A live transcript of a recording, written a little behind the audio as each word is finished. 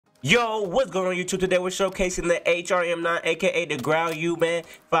Yo, what's going on YouTube? Today we're showcasing the HRM 9, aka the GRAU, man,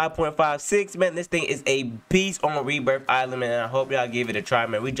 5.56, man. This thing is a beast on Rebirth Island, man. I hope y'all give it a try,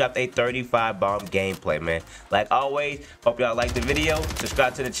 man. We dropped a 35 bomb gameplay, man. Like always, hope y'all like the video,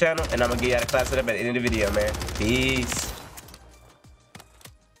 subscribe to the channel, and I'm gonna give y'all a class setup at the end of the video, man. Peace.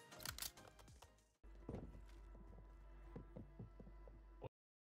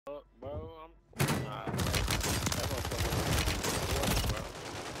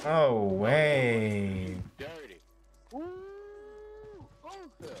 Oh way. Dirty. Ooh,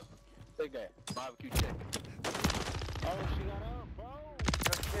 take that. Barbecue chicken. Oh, she got up, bro.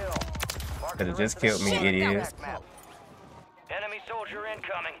 Good kill. Could have just killed me, idiot. Enemy soldier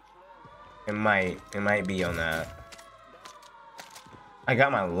incoming. It might be on that. I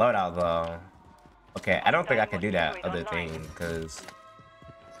got my loadout though. Okay, I don't think I can do that other thing because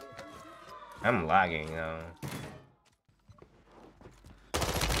I'm lagging, yo.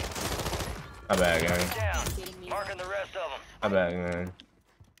 My bad, gang. Marking the rest of them. My bad, man.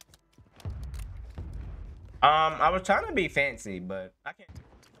 I was trying to be fancy, but I can't.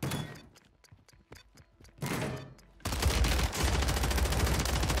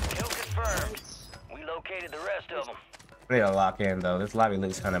 Kill confirmed. We located the rest of them. They gotta lock in though. This lobby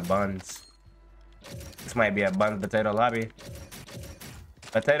looks kind of buns. This might be a buns potato lobby.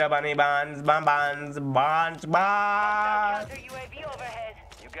 Potato bunny buns, buns. UAV overhead.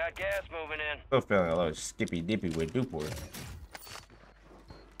 You got gas moving in. Still feeling a little skippy dippy with Duport.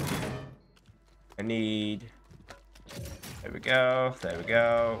 I need. There we go. There we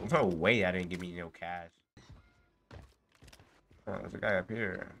go. No way, I didn't give me no cash. Oh, there's a guy up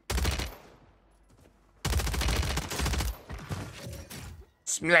here.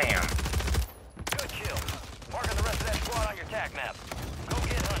 Slam. Good kill. Marking the rest of that squad on your tac map. Go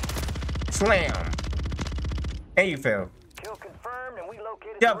get hunting. Slam. And you fell. Kill confirmed, and we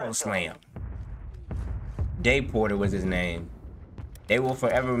located the Double rest slam. Dave Porter was his name. They will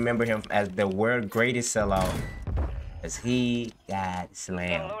forever remember him as the world's greatest sellout, as he got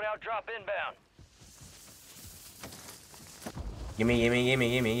slammed. Loadout drop inbound. Gimme.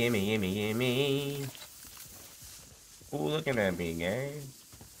 Ooh, looking at me, gang.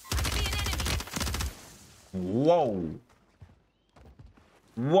 Whoa.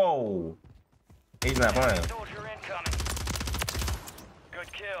 He's not playing. Soldier incoming.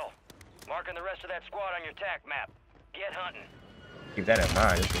 Good kill. Marking the rest of that squad on your tac map. Get hunting. Keep that in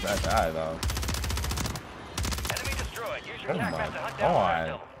mind, just because I die, though. Enemy destroyed. Use your Oh tac my map to hunt down the rest god.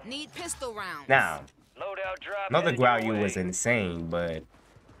 of them. Need pistol rounds. Now, Loadout drop. another headed your GRAU way. was insane, but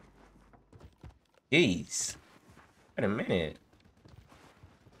jeez. Wait a minute.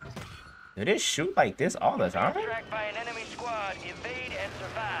 Did it shoot like this all the time? Tracked by an enemy squad. Evade and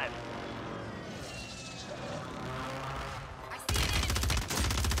survive.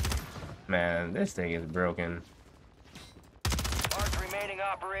 Man, this thing is broken. Mark remaining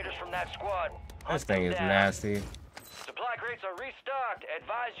operators from that squad. This thing is nasty. Supply crates are restocked.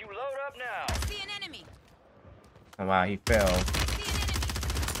 Advise you load up now. See an enemy. Oh, wow, he fell.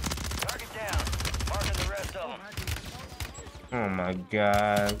 Target down. Marking the rest of them. Oh my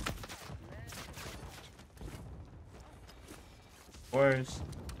god. Of course.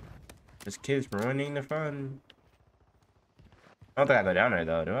 This kid's ruining the fun. I don't think I go down there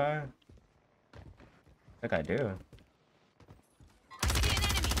though, do I? I think I do.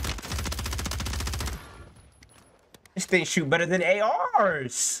 This thing shoot better than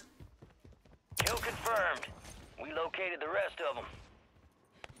ARs. Kill confirmed. We located the rest of them.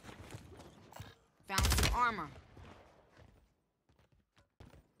 Found some armor.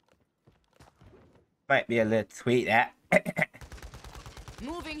 Might be a little tweet that.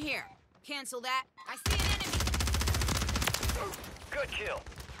 Moving here. Cancel that. I see an enemy. Good kill.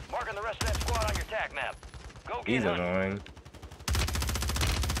 Marking the rest of that squad on your tac map. Go get He's hunting. annoying.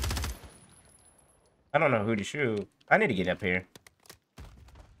 I don't know who to shoot. I need to get up here. I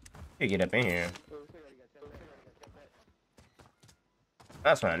need to get up in here.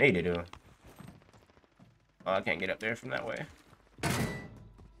 That's what I need to do. Oh, I can't get up there from that way.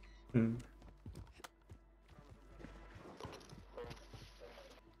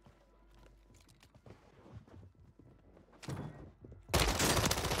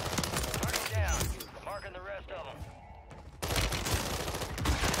 Target down. Marking the rest of them.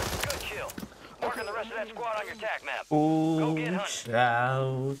 Good kill. Marking the rest of that squad on your tac map. Go get Ooh, hunting.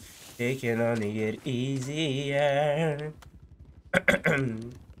 child, it can only get easier.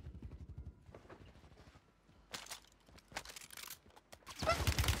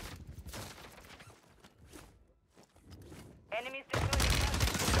 Enemies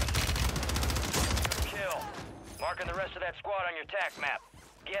Marking the rest of that squad on your tac map.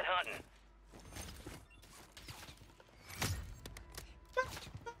 Get hunting.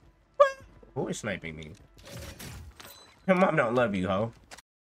 Who is sniping me? Your mom don't love you, ho.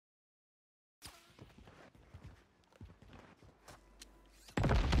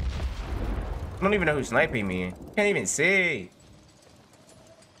 I don't even know who's sniping me. Can't even see.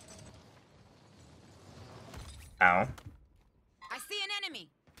 Ow. I see an enemy.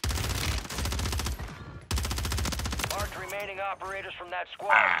 Marked remaining operators from that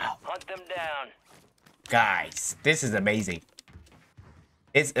squad. Ow. Hunt them down. Guys, this is amazing.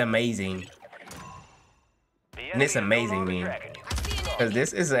 It's amazing. The And it's enemy is no amazing, longer man. tracking you. I see an enemy. Because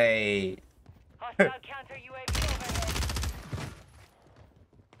this is a... Hostile counter UAV overhead.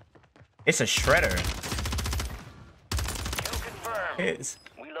 It's a shredder. Kill confirmed. It's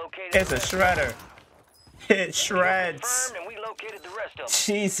We located a the rest. shredder. It Kill shreds. confirmed, and we located the rest of them.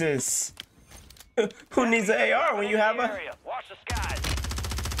 Jesus. Who needs an AR when you have a... Watch the skies.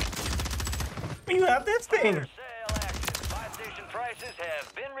 When you have this thing? Fire sale active. Buy station prices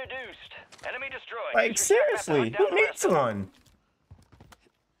have been reduced. Enemy destroyed. Like, Use your tech map to seriously, hunt down who the rest needs of them.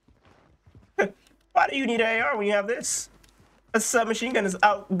 one? Why do you need an AR when you have this? A submachine gun is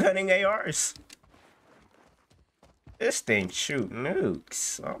outgunning ARs. This thing shoot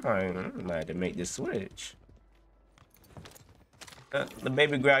nukes. I'm glad to make this switch. The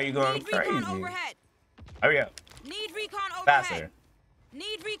baby GRAU, you going Need recon crazy. overhead. Hurry up. Need recon overhead. Faster.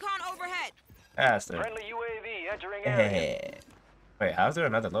 Need recon overhead. Faster. Friendly UAV entering area. Yeah. Wait, how's there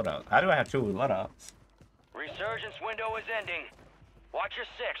another loadout? How do I have two loadouts? Resurgence window is ending. Watch your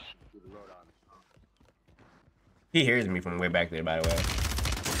six. He hears me from way back there, by the way.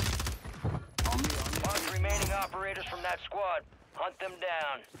 Mark remaining operators from that squad. Hunt them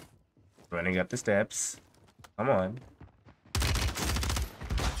down. Running up the steps. Come on.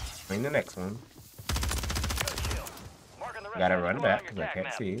 Bring the next one. Good kill. Marking the rest Gotta of that run squad back on your because I tac can't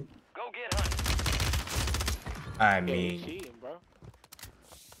map. see. Go get hunting. I mean, cheating, bro.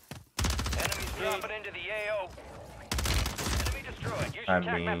 Enemies dropping into the AO. Enemy destroyed. Use I your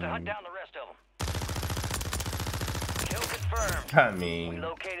tac map to hunt mean- down the rest of them. Kill confirmed. I We mean,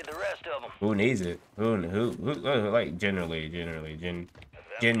 located the rest of them. who needs it? Who like genuinely,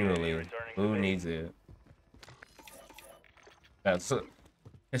 who needs it? That's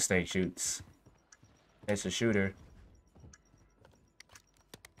this thing shoots. It's a shooter.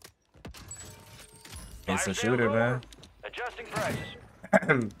 It's Fire a sale shooter, over. man. Adjusting prices.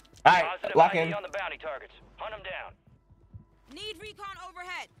 Alright, Positive lock ID in. on the bounty targets. Hunt them down. Need recon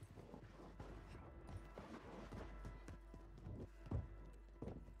overhead.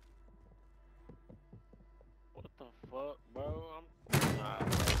 What the fuck, bro? Nah, that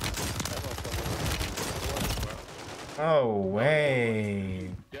motherfucker, bro. Oh way.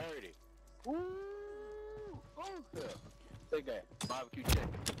 Dirty. Ooh. Take that. Barbecue chicken.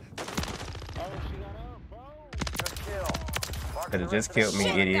 Oh, she got up, bro. Good kill. Marking Could've the just rest of killed the me,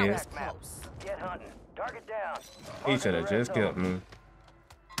 squad. That idiot. was close. Get hunting. Target down. He Marking should the have rest just of killed them. me.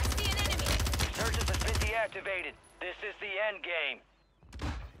 I see an enemy. Resurgence has been deactivated. This is the end game.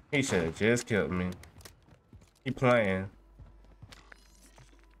 He should have just killed me. He playing.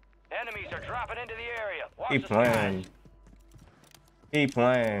 Enemies are dropping into the area. Watch He the playing. skies. He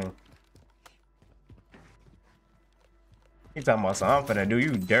playing. He talking about something I'm finna do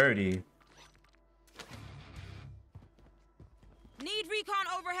you dirty. Need recon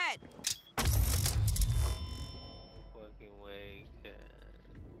overhead. Fucking way, yeah.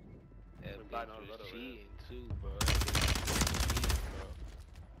 That Everybody bitch knows was Loadout, cheating too, bro. That bitch was cheating, bro.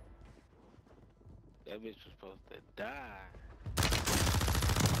 That bitch was supposed to die.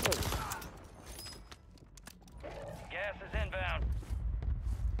 Gas is inbound.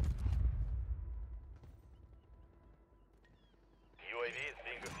 UAV is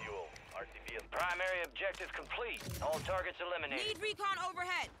being refueled. RTB is Primary objective complete. All targets eliminated. Need recon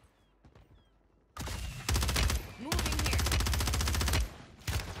overhead. Moving here.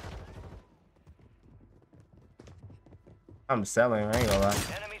 I'm selling, I ain't gonna lie.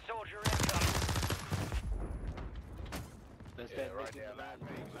 Enemy soldier incoming. That's yeah, that right nigga there. live Live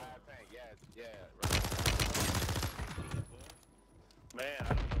tank, tank. live tank. Yes, yeah. Right. Man, I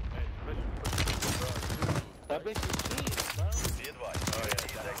don't know, man. Especially bro. That bitch was cheating, bro. Be advised. Oh, yeah.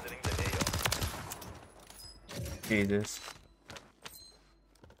 He's exiting the AO. Jesus.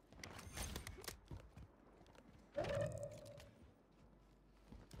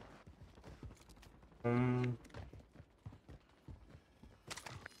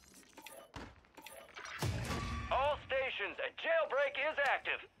 All stations, a jailbreak is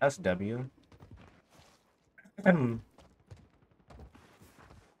active. That's W.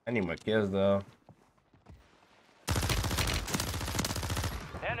 I need more kills though.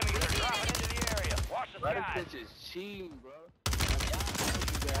 Why this skies. bitch is cheating, bro?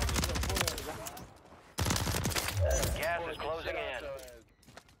 Gas is closing in.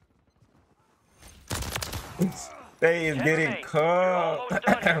 They is 10 getting remain. You're caught. almost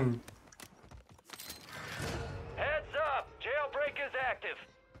done here. Heads up! Jailbreak is active.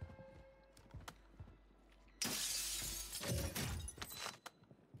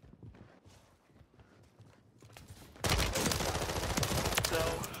 So,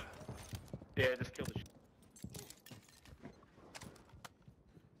 yeah, just kill the shit.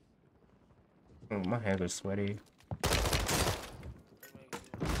 My hands are sweaty. Oh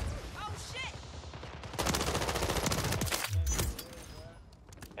shit!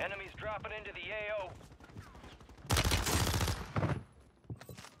 Enemies dropping into the AO.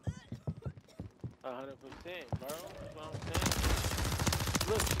 100%, bro. That's what I'm saying.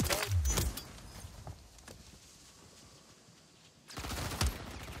 Look, you know.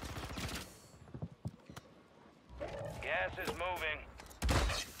 Gas is moving.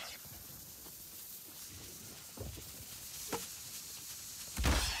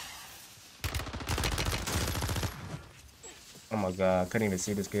 Oh my god, I couldn't even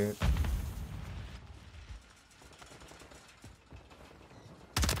see this kid.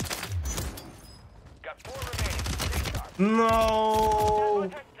 Got 4 remaining. Stay sharp. No!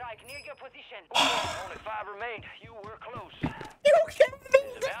 Strike near your position. Only 5 remained. You were close. You can't It's a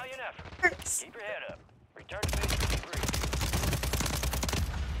valiant effort. Keep your head up. Return to base 53.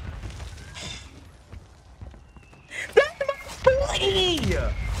 play!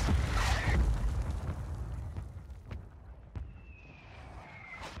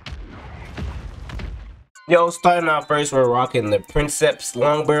 Yo, starting out first, we're rocking the Princeps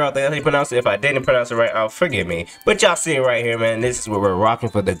long barrel. I think that's how you pronounce it. If I didn't pronounce it right, forgive me. But y'all see it right here, man. This is what we're rocking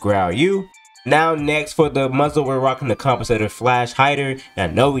for the GRAU. Now, next for the muzzle, we're rocking the compensator flash hider. I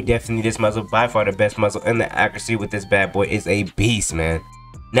know we definitely need this muzzle. By far the best muzzle, and the accuracy with this bad boy is a beast, man.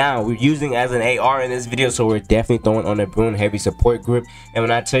 Now, we're using as an AR in this video, so we're definitely throwing on the Brune heavy support grip. And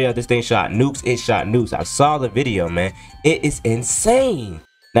when I tell y'all this thing shot nukes, it shot nukes. I saw the video, man. It is insane.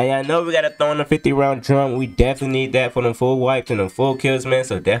 Now, y'all know we gotta throw in a 50-round drum. We definitely need that for the full wipes and the full kills, man.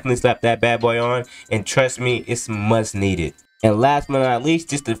 So definitely slap that bad boy on. And trust me, it's much needed. And last but not least,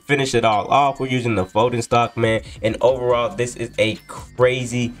 just to finish it all off, we're using the folding stock, man. And overall, this is a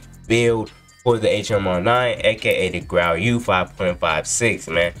crazy build for the HRM9, aka the GRAU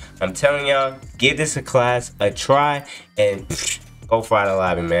 5.56, man. I'm telling y'all, give this a class, a try, and go fry the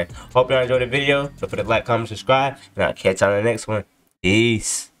lobby, man. Hope y'all enjoyed the video. Don't forget to like, comment, subscribe, and I'll catch y'all on the next one.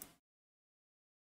 Peace.